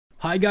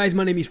Hi guys,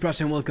 my name is Pras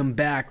and welcome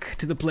back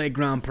to the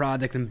Playground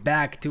project and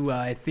back to what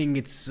I think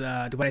it's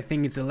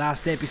the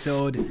last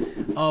episode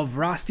of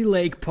Rusty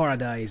Lake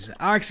Paradise.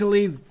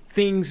 Actually,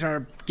 things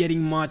are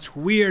getting much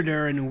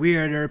weirder and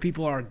weirder.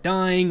 People are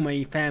dying,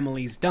 my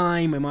family's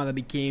dying, my mother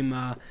became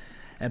a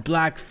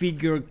black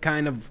figure,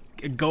 kind of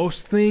a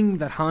ghost thing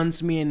that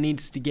haunts me and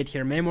needs to get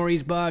her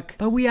memories back.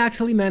 But we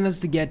actually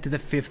managed to get to the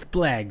 5th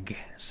plague.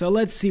 So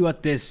let's see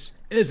what this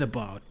is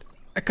about.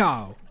 A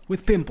cow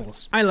with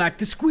pimples. I like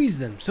to squeeze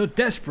them so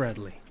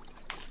desperately.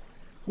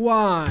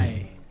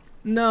 Why?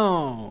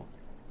 No.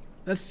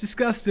 That's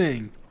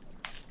disgusting.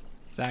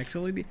 It's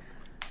actually the...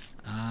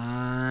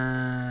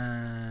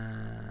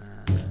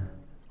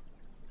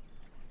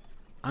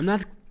 I'm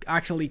not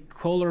actually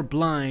color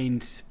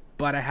blind,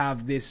 but I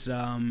have this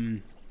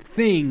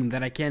thing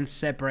that I can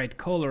separate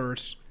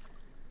colors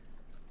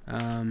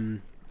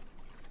the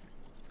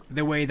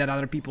way that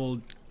other people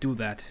do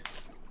that.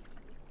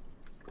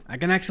 I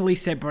can actually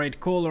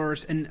separate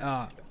colors and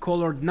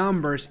colored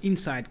numbers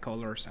inside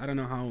colors. I don't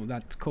know how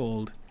that's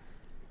called.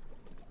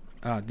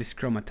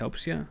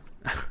 Dyschromatopsia,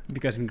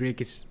 because in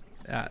Greek it's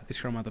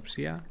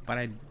dyschromatopsia, but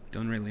I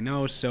don't really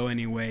know. So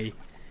anyway,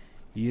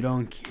 you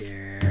don't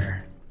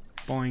care.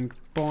 Boing,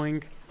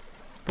 boing,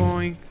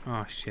 boing.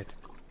 Oh shit.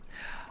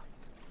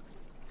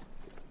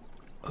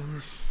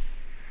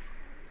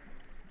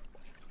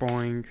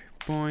 Boing,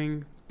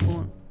 boing,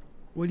 boing.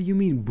 What do you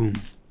mean,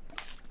 boom?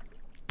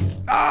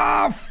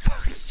 Ah,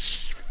 fuck!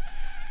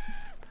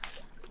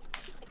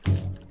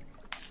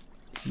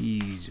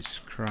 Jesus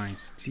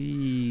Christ,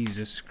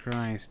 Jesus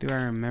Christ. Do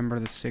I remember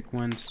the sick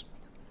ones?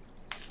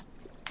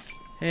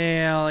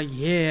 Hell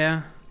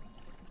yeah.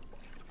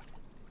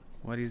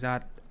 What is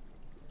that?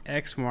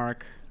 X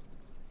mark.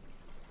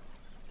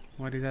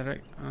 What is that? I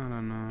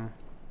don't know.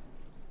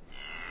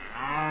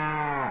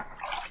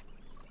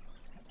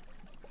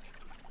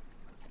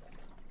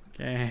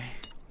 Okay.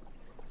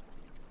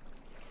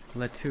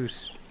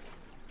 Lettuce.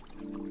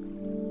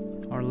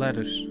 Or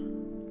lettuce.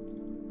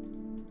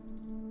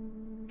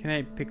 Can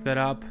I pick that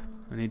up?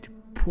 I need to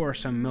pour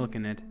some milk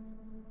in it.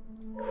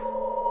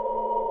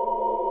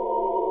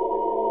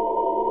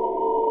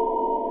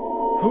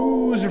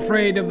 Who's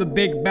afraid of the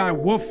big bad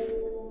wolf?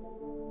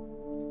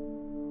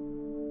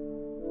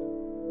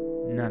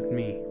 Not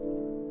me.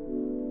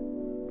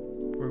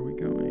 Where are we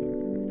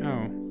going?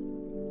 Oh.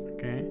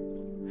 Okay.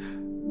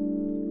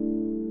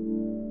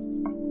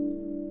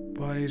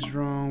 What is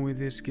wrong with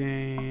this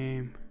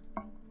game?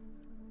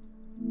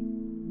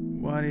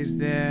 What is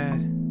that?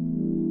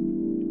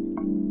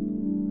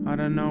 I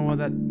don't know what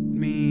that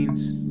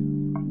means.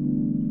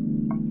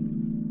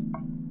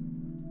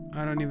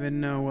 I don't even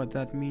know what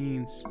that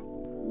means.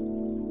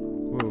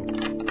 Whoa.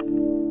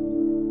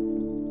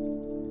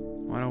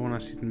 I don't want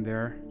to sit in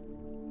there.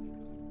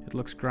 It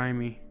looks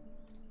grimy.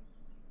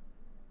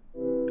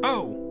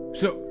 Oh!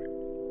 So,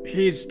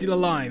 he's still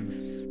alive.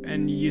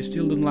 And you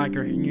still don't like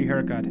her new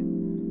haircut.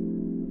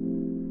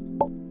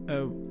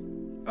 Oh.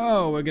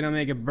 Oh, we're gonna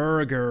make a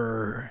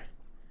burger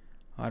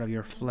out of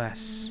your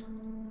flesh.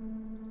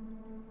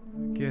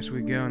 Guess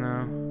we go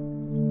now.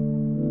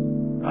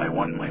 I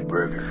want my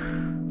burger.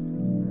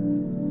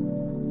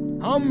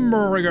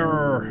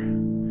 Hamburger!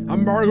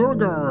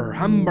 Hamburger!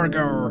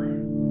 Hamburger!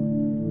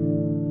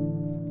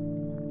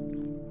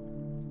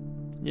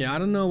 Yeah, I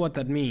don't know what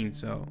that means,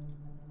 so...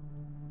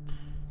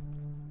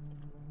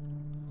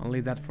 I'll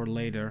leave that for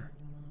later.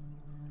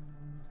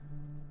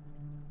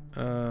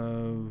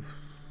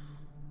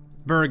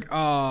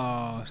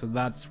 Oh, so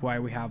that's why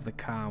we have the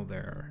cow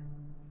there.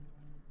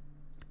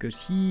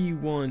 Because he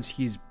wants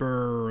his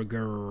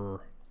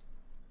burger.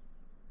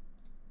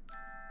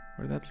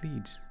 Where that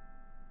leads?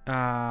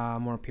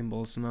 More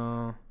pimples,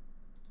 no.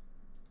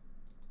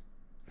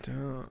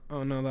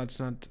 Oh no, that's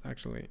not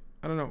actually.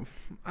 I don't know.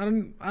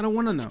 I don't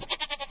wanna know.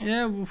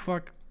 Yeah, well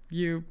fuck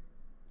you,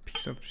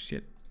 piece of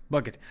shit.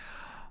 Bucket.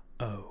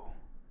 Oh.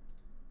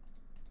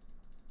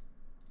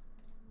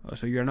 Oh,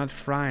 so you're not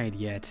fried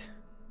yet.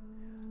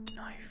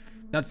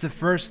 Knife. That's the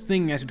first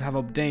thing I should have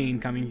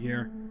obtained coming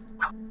here.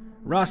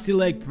 Rusty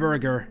Lake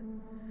Burger.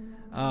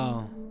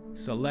 Oh,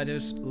 so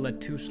lettuce,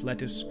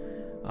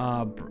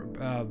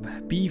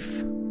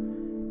 beef,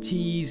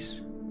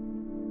 cheese,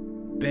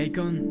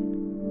 bacon.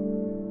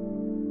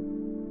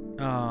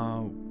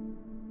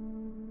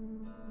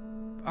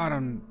 I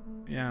don't.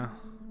 Yeah.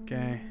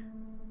 Okay.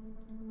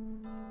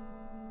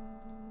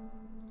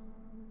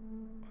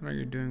 What are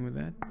you doing with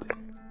that?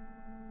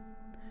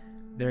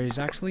 There is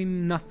actually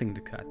nothing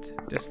to cut.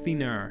 Just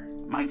thin air.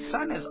 My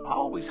son is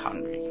always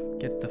hungry.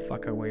 Get the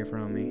fuck away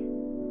from me.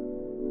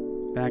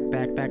 Back,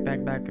 back, back,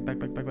 back, back, back, back,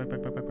 back, back,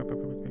 back, back, back, back,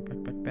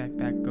 back, back, back,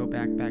 back, go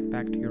back, back,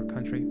 back to your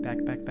country.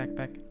 Back, back, back,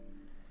 back.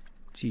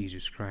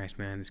 Jesus Christ,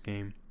 man, this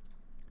game.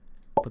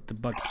 Put the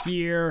bucket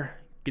here.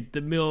 Get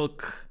the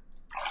milk.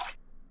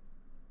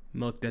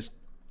 Milk that's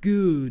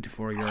good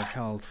for your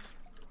health.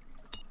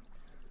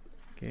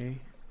 Okay.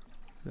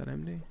 Is that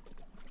empty?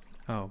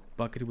 Oh,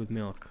 bucket with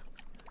milk.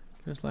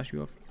 Can I slash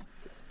you off?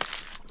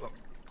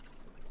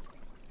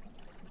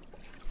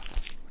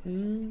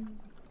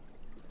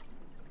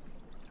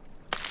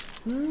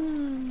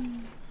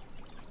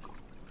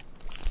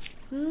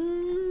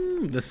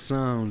 The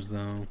sounds,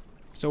 though.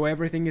 So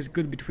everything is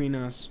good between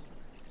us,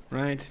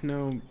 right?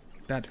 No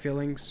bad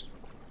feelings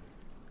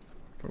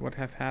for what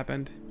have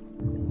happened.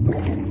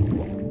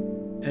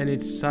 And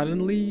it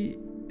suddenly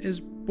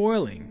is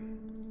boiling.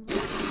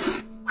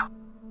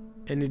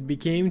 And it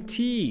became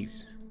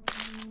cheese.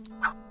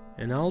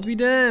 And I'll be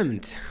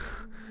damned.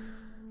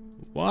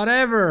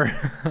 Whatever.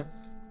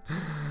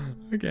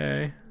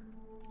 Okay.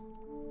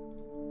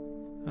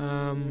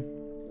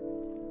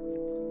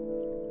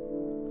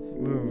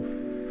 Oof.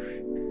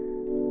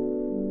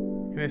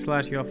 Can I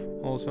slash you off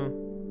also?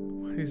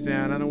 What is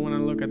that? I don't want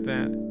to look at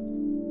that.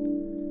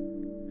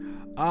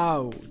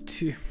 Oh,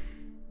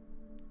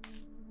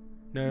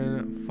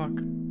 no, fuck.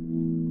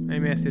 I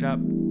messed it up.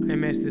 I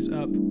messed this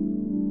up.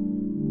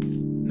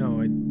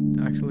 No, I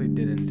actually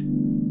didn't.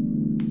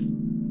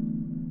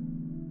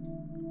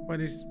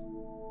 What is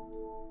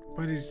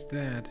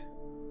that?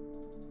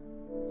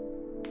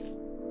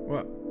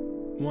 What?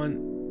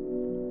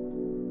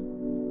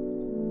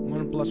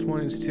 1 plus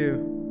 1 is 2.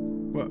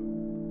 What?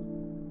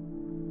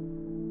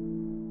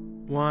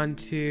 1,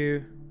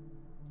 2.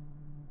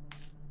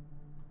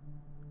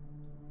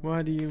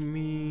 What do you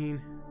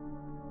mean?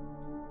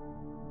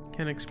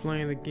 Can't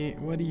explain the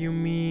game. What do you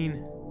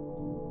mean?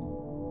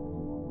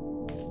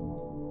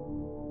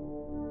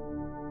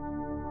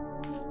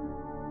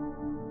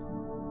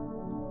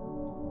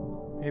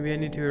 Maybe I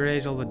need to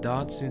erase all the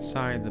dots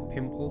inside the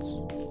pimples.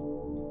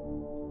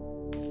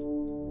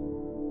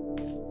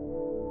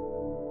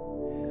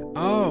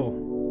 Oh!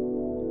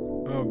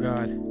 Oh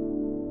god.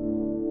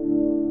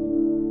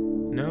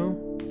 No?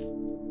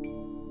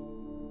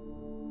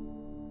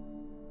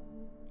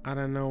 I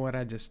don't know what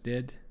I just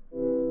did. I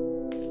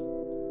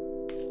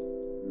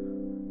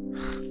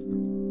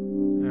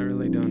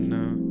really don't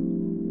know.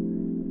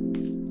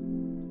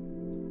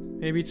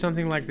 Maybe it's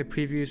something like the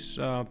previous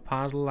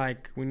puzzle,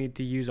 like we need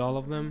to use all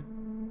of them,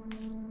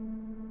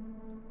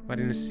 but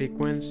in a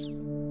sequence.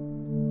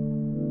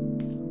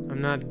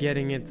 I'm not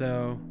getting it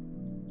though,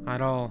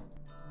 at all.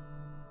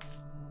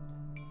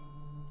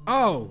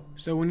 Oh,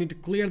 so we need to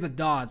clear the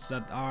dots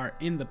that are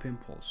in the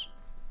pimples.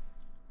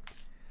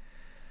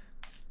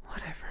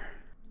 Whatever.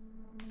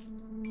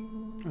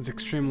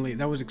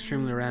 That was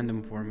extremely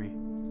random for me.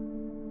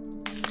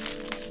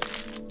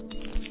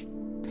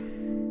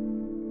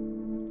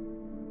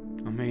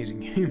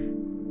 Amazing.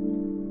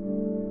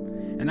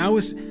 And I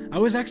was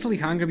actually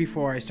hungry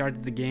before I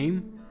started the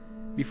game,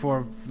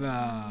 before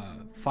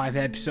 5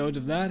 episodes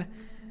of that,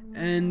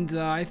 and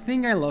I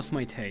think I lost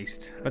my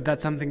taste. But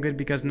that's something good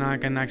because now I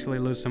can actually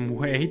lose some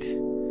weight,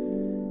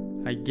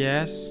 I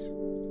guess.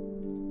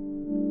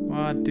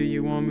 What do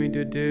you want me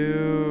to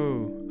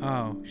do?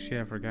 Oh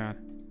shit, I forgot.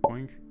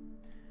 Boink.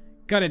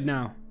 Got it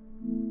now.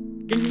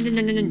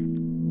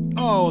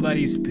 Oh, that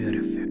is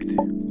perfect.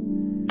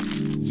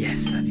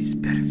 Yes, that is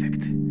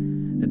perfect.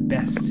 The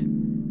best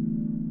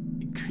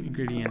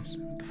ingredients.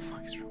 What the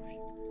fuck is wrong with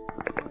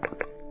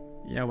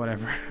you? Yeah,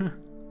 whatever.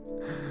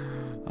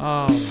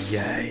 Oh,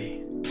 yay.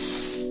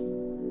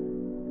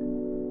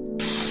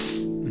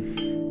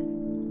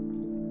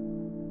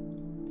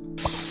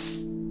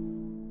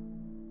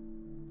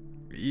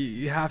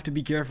 You have to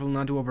be careful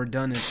not to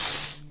overdone it.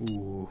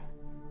 Ooh.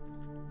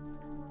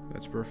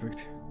 That's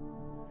perfect.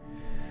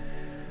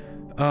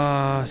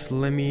 So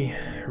let me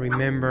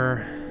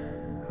remember.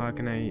 How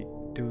can I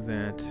do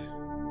that?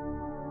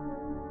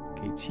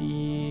 Okay,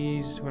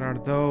 cheese. What are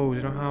those?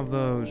 I don't have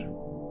those.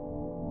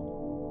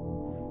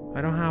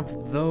 I don't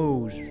have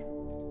those.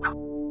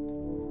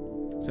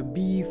 So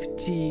beef,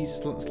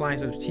 cheese,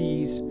 slice of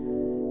cheese,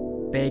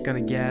 bacon,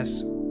 I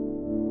guess.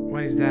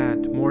 What is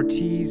that? More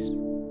cheese?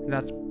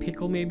 That's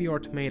pickle maybe, or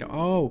tomato.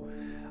 Oh.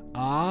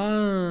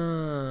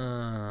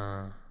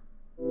 Ah.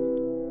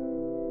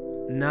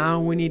 Now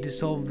we need to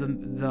solve the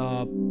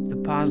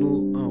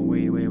puzzle. Oh,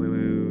 wait.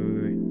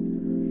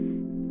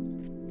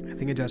 I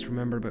think I just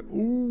remembered, but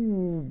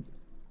ooh,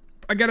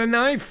 I got a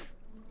knife.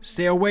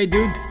 Stay away,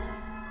 dude.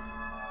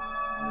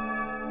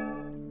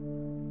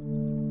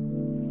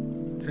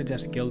 Should I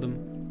just killed him?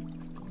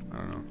 I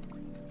don't know.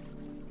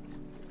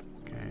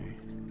 Okay.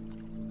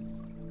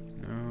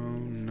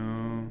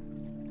 No.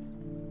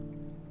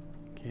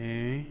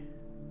 Okay.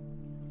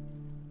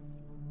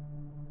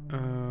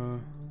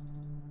 No,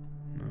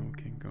 we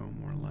can go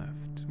more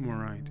left, more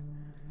right.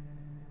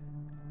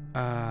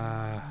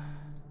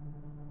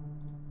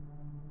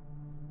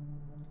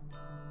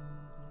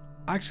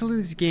 Actually,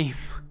 this game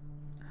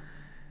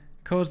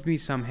caused me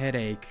some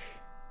headache.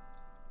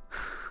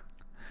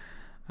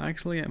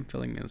 Actually, I'm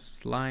feeling a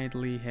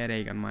slightly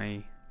headache on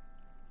my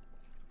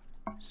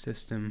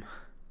system.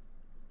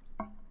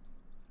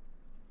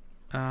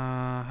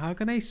 How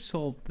can I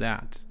solve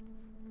that?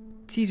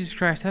 Jesus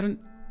Christ, I don't...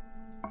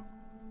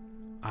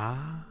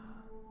 Ah.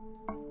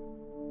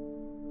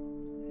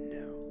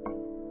 No.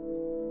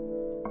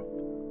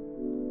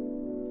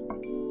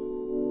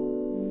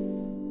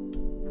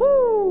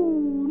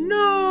 Woo!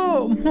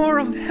 No! More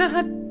of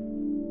that!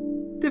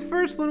 The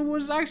first one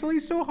was actually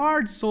so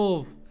hard to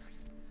solve.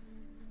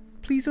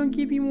 please don't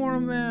give me more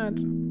of that.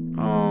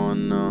 Oh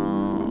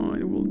no,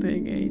 it will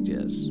take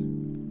ages.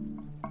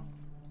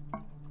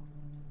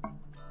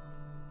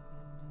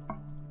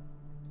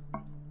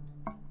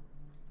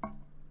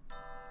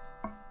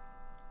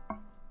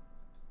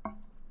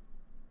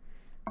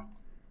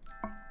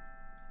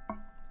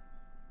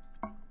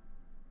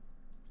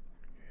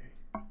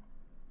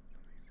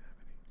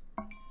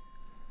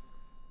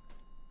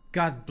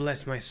 God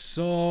bless my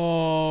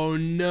soul.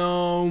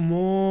 No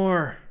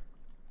more.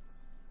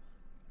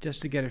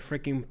 Just to get a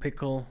freaking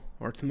pickle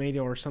or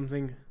tomato or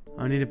something.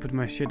 I need to put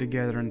my shit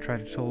together and try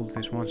to solve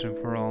this once and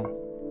for all.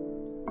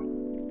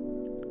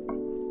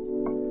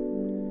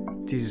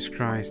 Jesus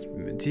Christ.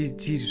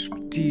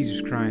 Jesus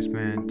Christ,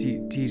 man.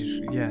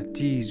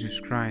 Jesus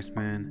Christ,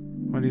 man.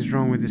 What is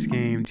wrong with this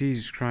game?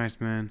 Jesus Christ,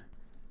 man.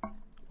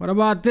 What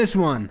about this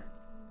one?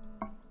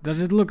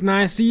 Does it look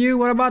nice to you?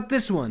 What about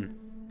this one?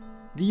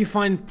 Do you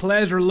find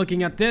pleasure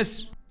looking at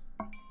this?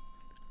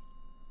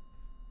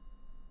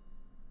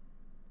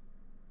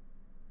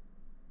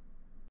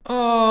 Oh,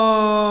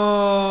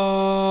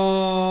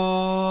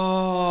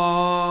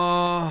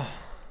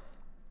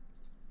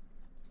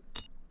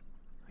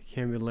 I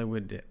can't believe we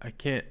did. I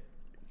can't.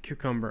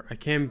 Cucumber. I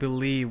can't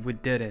believe we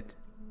did it.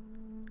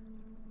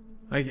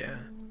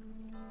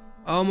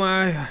 Oh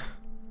my.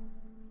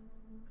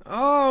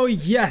 Oh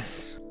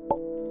yes.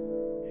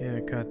 Yeah,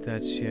 cut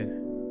that shit.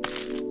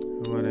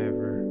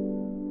 Whatever.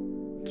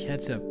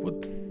 Ketchup.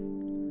 What?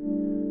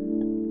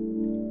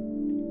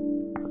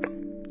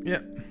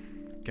 Yep.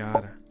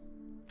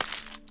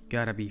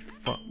 Gotta be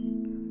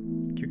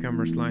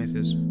cucumber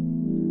slices.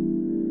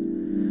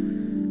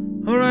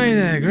 Alright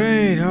then,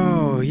 great.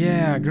 Oh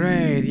yeah,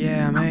 great.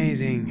 Yeah,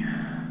 amazing.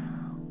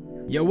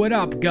 Yo, what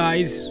up,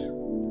 guys?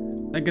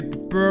 I got the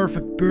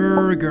perfect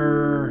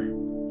burger.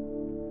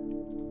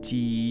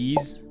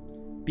 Cheese,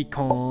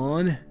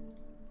 pecan,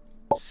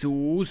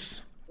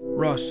 sauce,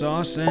 raw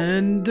sauce,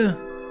 and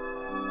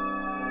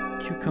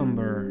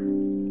cucumber.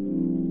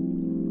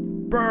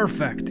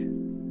 Perfect.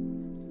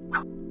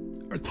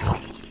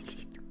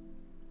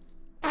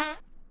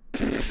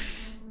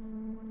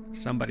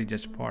 Somebody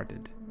just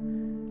farted.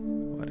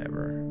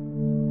 Whatever.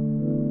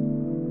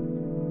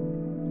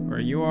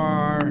 Where you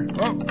are.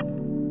 Oh!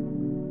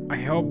 I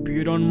hope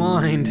you don't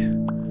mind.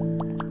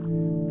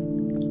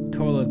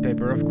 Toilet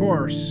paper, of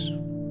course.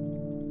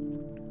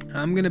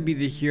 I'm gonna be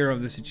the hero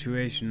of the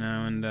situation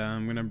now, and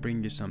I'm gonna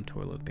bring you some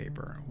toilet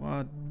paper.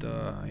 What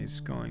is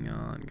going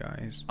on,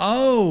 guys?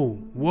 Oh!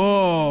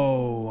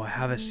 Whoa! I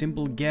have a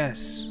simple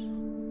guess.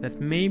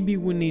 That maybe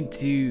we need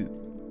to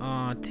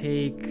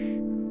take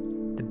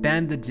the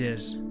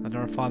bandages that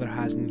our father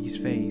has in his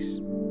face.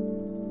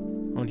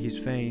 On his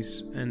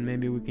face. And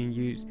maybe we can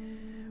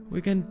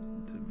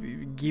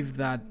give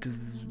that to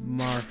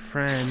our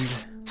friend.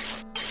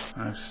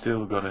 I've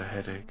still got a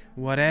headache.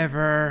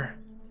 Whatever.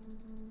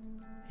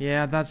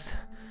 Yeah, that's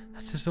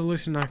the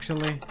solution,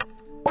 actually.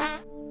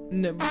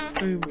 No,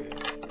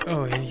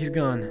 oh, he's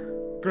gone.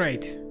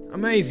 Great.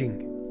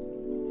 Amazing.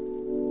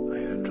 I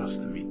don't trust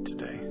the meat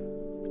today.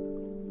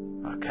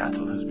 Our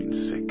cattle has been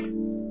sick.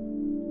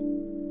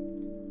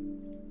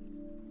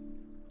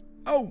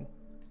 Oh!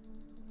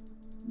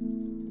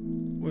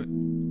 What?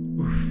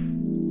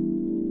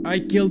 Oof. I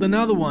killed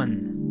another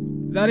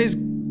one. That is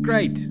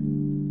great.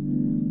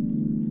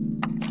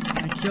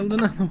 I killed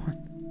another one.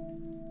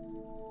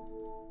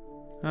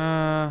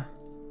 Can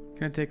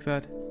I take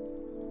that?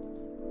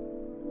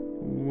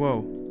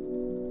 Whoa.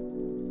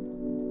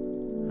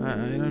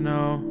 I don't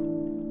know.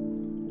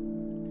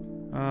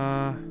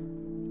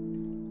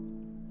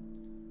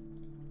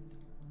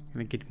 Can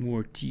I get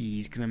more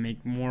cheese? Can I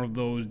make more of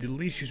those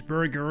delicious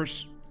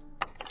burgers?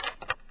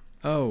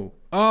 Oh.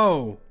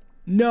 Oh!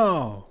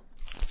 No!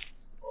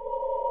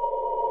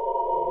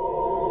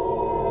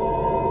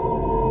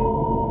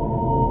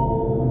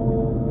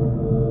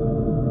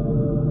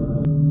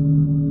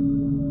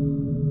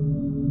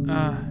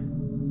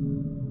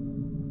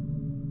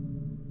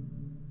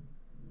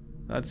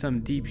 That's some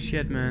deep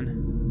shit, man.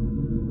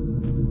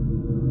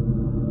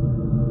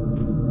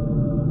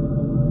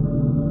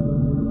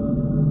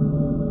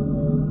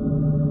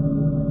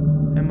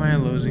 Am I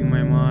losing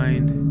my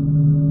mind?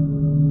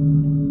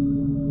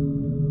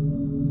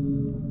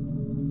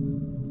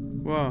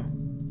 Whoa.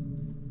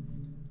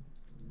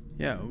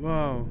 Yeah,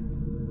 whoa.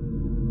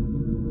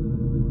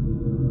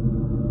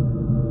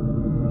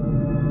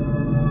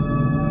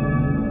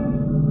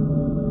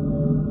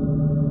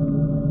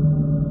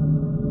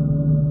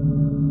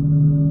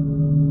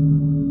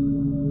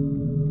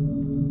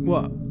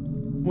 What?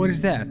 What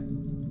is that?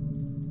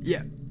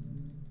 Yeah.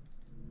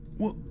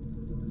 What?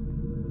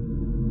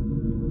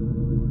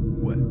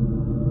 What?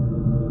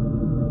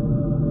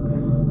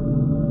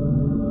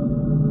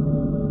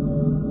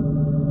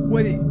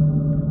 What is...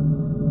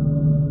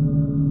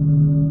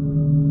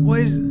 What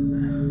is...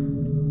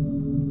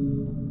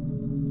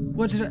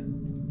 What's it?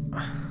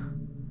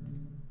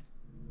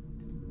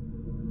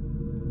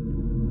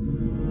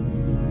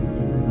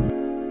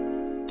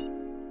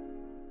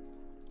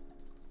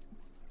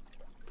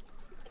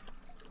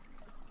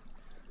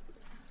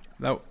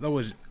 That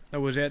was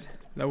it.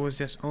 That was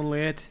just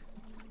only it.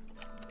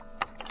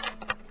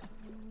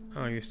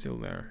 Oh, you're still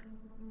there.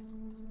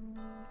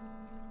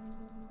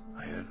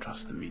 I don't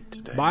trust the meat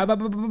today. Bye.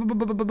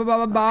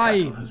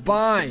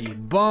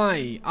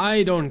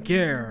 I don't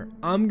care.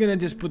 I'm gonna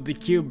just put the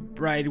cube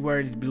right where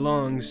it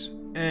belongs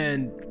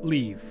and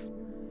leave.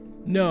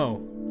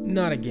 No,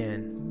 not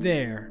again.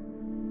 There.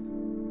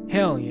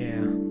 Hell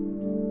yeah.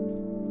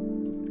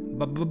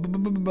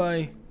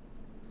 Bye.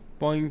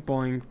 Boing,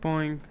 boing,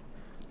 boing.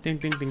 Ding,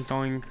 ding, ding,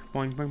 doing.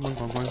 Boing, boing, boing,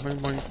 boing, boing, boing,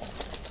 boing.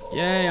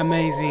 Yay,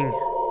 amazing.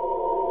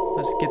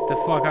 Let's get the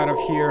fuck out of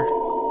here.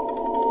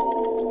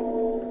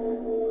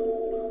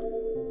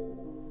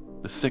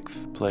 The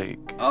 6th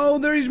plague. Oh,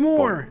 there is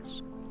more!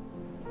 Boils.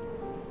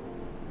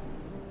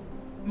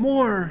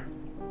 More!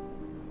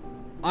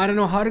 I don't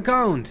know how to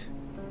count.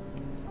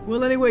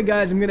 Well, anyway,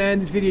 guys, I'm gonna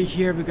end this video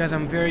here because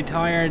I'm very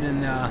tired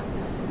and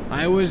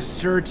I was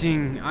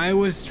searching. I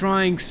was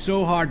trying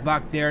so hard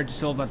back there to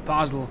solve that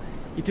puzzle.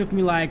 It took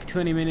me like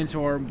 20 minutes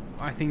or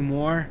I think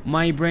more.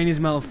 My brain is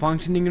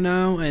malfunctioning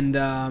now and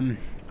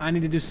I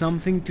need to do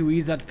something to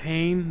ease that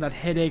pain, that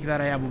headache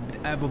that I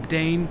have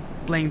obtained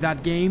playing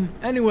that game.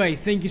 Anyway,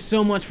 thank you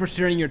so much for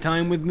sharing your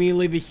time with me.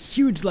 Leave a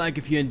huge like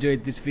if you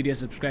enjoyed this video,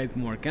 subscribe for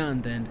more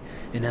content,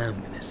 and I'm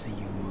gonna see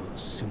you all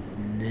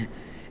soon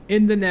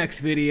in the next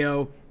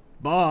video.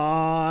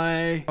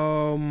 Bye!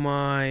 Oh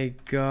my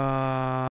god.